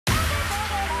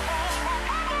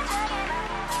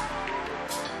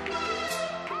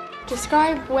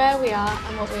Describe where we are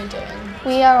and what we're doing.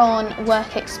 We are on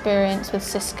work experience with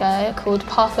Cisco called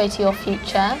Pathway to Your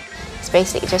Future. It's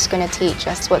basically just going to teach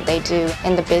us what they do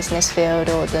in the business field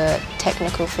or the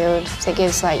technical field. So it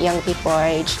gives young people our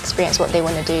age experience what they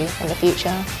want to do in the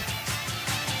future.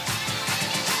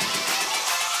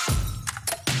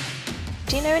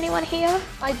 Do you know anyone here?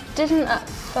 I didn't at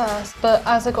first, but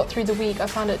as I got through the week I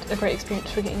found it a great experience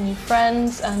for getting new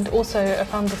friends, and also I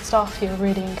found the staff here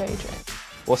really engaging.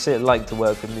 What's it like to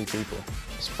work with new people?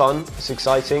 It's fun, it's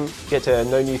exciting, you get to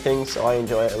know new things, so I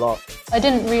enjoy it a lot. I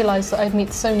didn't realise that I'd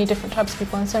meet so many different types of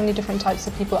people and so many different types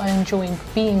of people I enjoy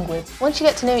being with. Once you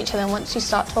get to know each other and once you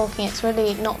start talking, it's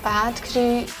really not bad because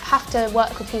you have to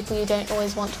work with people you don't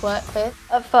always want to work with.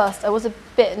 At first I was a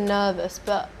bit nervous,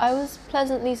 but I was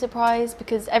pleasantly surprised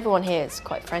because everyone here is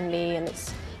quite friendly and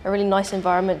it's a really nice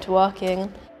environment to work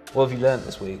in. What have you learnt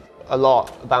this week? A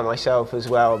lot about myself as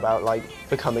well, about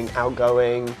becoming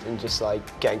outgoing and just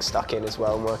getting stuck in as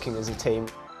well and working as a team.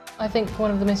 I think one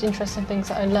of the most interesting things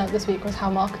that I learnt this week was how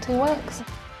marketing works.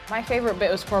 My favourite bit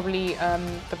was probably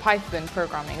the Python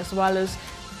programming, as well as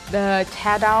the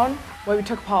teardown, where we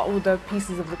took apart all the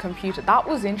pieces of the computer. That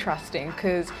was interesting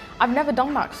because I've never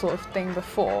done that sort of thing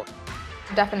before.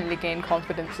 Definitely gained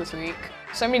confidence this week.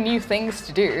 So many new things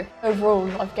to do.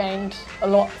 Overall, I've gained a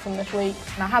lot from this week.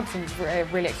 And I had some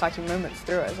really exciting moments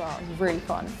through it as well. It was really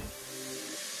fun.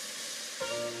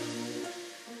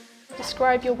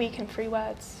 Describe your week in 3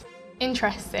 words.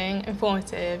 Interesting,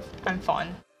 informative and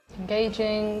fun.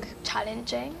 Engaging,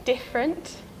 Challenging.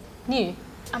 Different. new.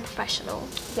 And professional.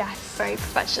 Yes, very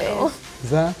professional.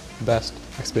 The best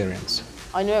experience.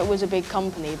 I know it was a big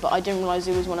company, but I didn't realise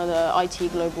it was one of the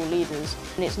IT global leaders.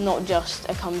 And it's not just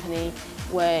a company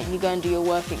where you go and do your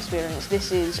work experience.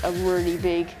 This is a really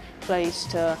big place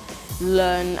to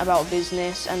learn about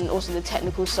business and also the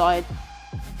technical side.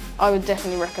 I would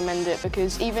definitely recommend it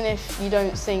because even if you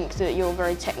don't think that you're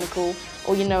very technical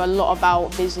or you know a lot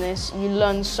about business, you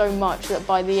learn so much that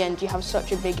by the end you have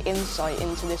such a big insight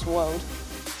into this world.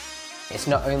 It's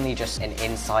not only just an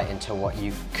insight into what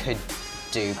you could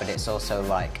do, but it's also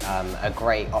a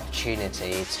great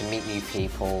opportunity to meet new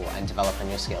people and develop on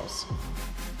your skills.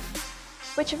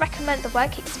 Would you recommend the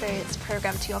work experience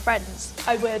programme to your friends?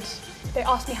 I would. They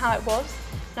asked me how it was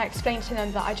and I explained to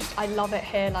them that I love it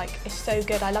here, it's so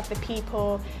good, I love the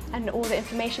people and all the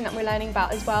information that we're learning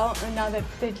about as well, and now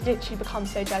they've literally become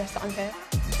so jealous that I'm here.